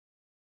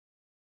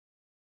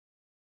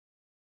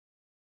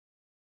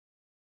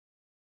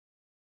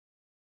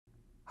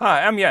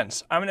Hi, I'm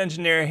Jens. I'm an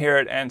engineer here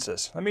at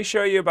ANSYS. Let me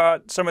show you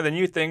about some of the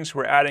new things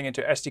we're adding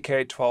into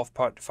STK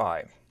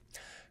 12.5.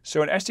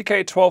 So in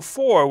STK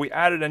 12.4, we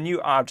added a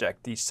new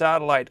object, the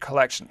satellite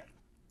collection.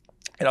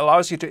 It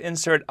allows you to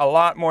insert a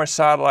lot more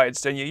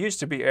satellites than you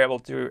used to be able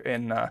to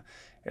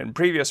in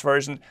previous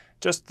version,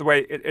 just the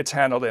way it's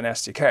handled in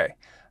STK.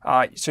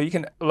 So you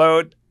can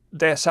load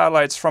the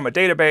satellites from a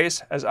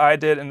database, as I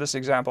did in this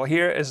example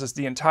here. This is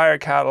the entire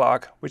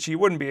catalog, which you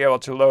wouldn't be able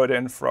to load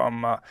in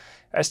from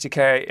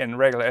STK in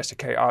regular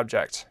STK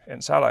objects,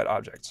 in satellite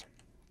objects.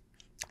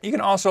 You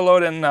can also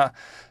load in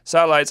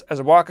satellites as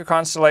a Walker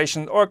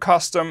constellation or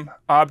custom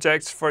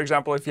objects. For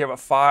example, if you have a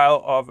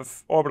file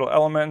of orbital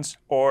elements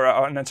or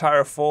an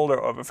entire folder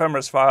of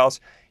ephemeris files,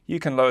 you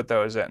can load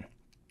those in.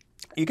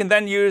 You can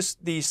then use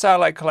the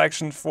satellite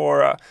collection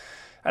for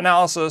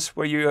analysis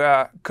where you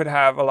could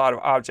have a lot of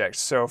objects.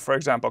 So for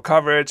example,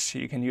 coverage,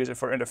 you can use it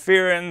for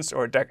interference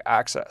or deck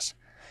access.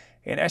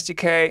 In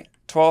STK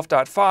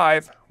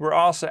 12.5, we're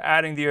also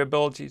adding the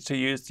ability to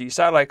use the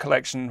satellite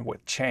collection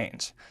with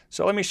chains.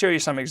 So let me show you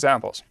some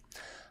examples.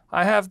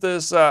 I have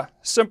this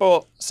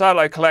simple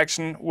satellite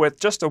collection with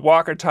just a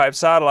Walker type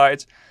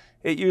satellites.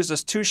 It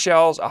uses two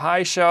shells, a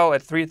high shell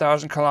at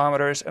 3,000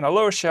 kilometers and a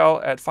low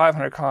shell at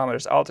 500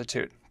 kilometers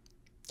altitude.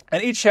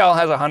 And each shell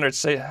has 100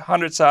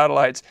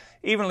 satellites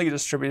evenly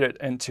distributed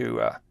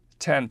into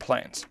 10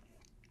 planes.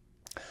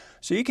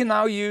 So you can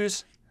now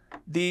use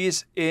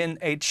these in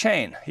a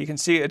chain. You can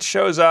see it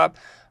shows up,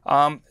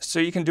 so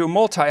you can do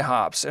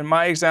multi-hops. In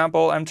my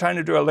example, I'm trying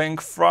to do a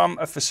link from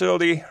a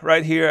facility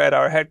right here at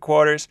our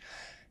headquarters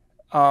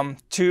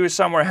to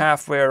somewhere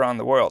halfway around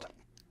the world.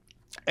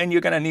 And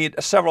you're going to need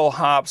several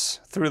hops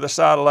through the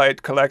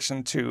satellite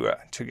collection to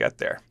get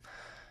there.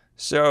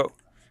 So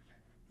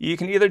you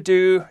can either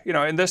do,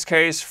 in this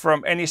case,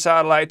 from any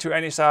satellite to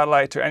any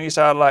satellite to any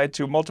satellite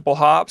to multiple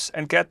hops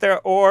and get there.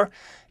 Or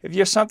if you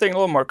have something a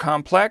little more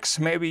complex,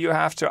 maybe you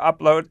have to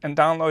upload and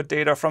download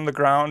data from the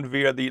ground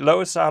via the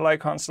low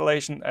satellite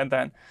constellation and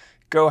then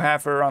go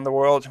halfway around the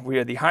world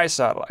via the high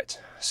satellite.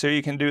 So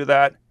you can do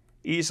that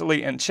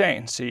easily in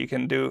chain. So you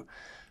can do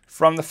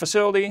from the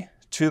facility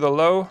to the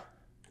low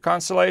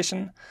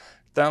constellation.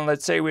 Then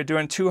let's say we're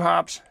doing 2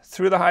 hops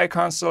through the high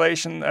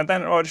constellation, and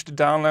then in order to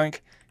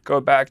downlink, go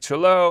back to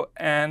low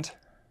and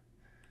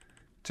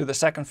to the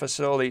second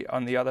facility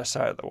on the other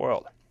side of the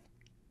world.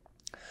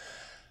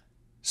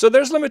 So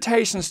there's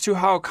limitations to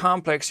how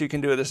complex you can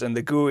do this in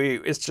the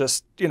GUI. It's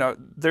just,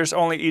 there's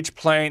only each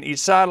plane, each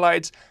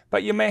satellites,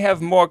 but you may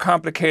have more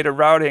complicated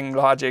routing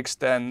logics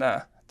than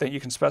you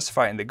can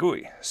specify in the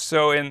GUI.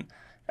 So in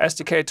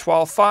STK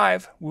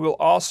 12.5, we will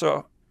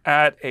also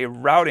add a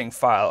routing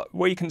file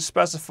where you can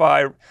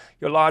specify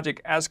your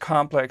logic as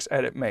complex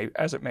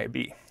as it may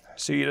be.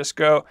 So you just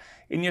go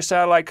in your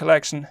satellite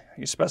collection,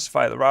 you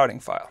specify the routing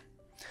file.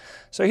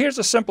 So here's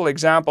a simple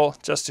example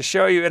just to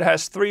show you. It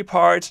has 3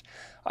 parts,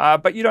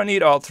 but you don't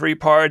need all 3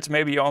 parts.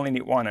 Maybe you only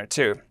need 1 or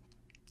 2.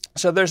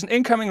 So there's an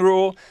incoming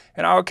rule.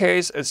 In our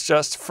case, it's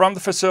just from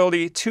the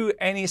facility to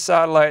any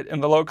satellite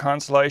in the low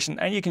constellation,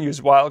 and you can use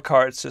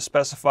wildcards to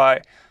specify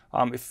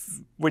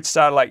which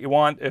satellite you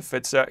want, if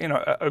it's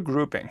a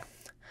grouping.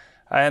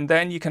 And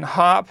then you can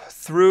hop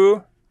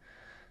through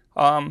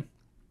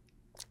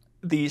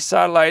the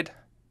satellite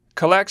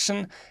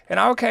collection. In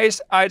our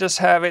case, I just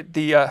have it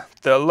the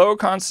low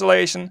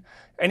constellation.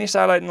 Any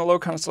satellite in the low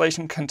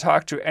constellation can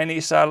talk to any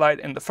satellite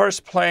in the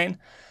first plane,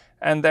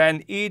 and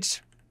then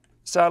each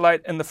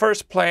satellite in the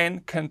first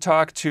plane can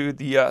talk to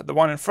the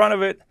one in front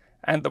of it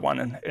and the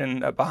one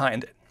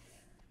behind it.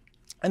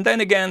 And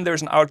then again,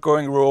 there's an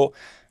outgoing rule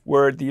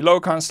where the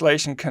low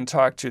constellation can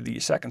talk to the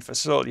second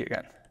facility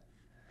again.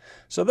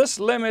 So this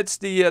limits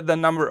the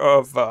number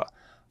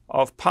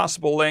of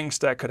possible links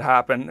that could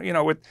happen.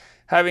 With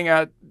having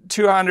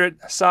 200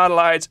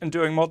 satellites and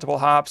doing multiple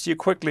hops, you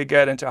quickly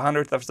get into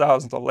hundreds of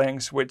thousands of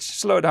links, which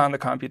slow down the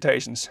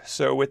computations.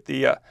 So with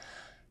the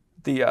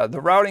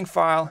routing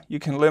file, you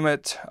can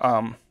limit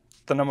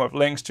the number of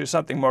links to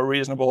something more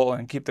reasonable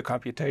and keep the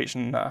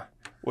computation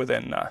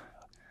within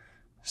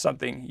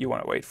something you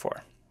want to wait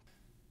for.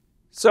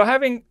 So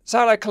having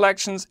satellite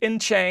collections in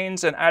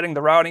chains and adding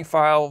the routing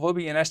file will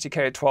be in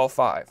STK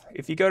 12.5.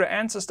 If you go to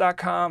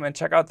ansys.com and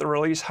check out the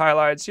release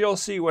highlights, you'll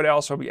see what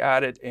else will be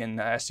added in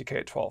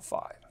STK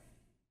 12.5.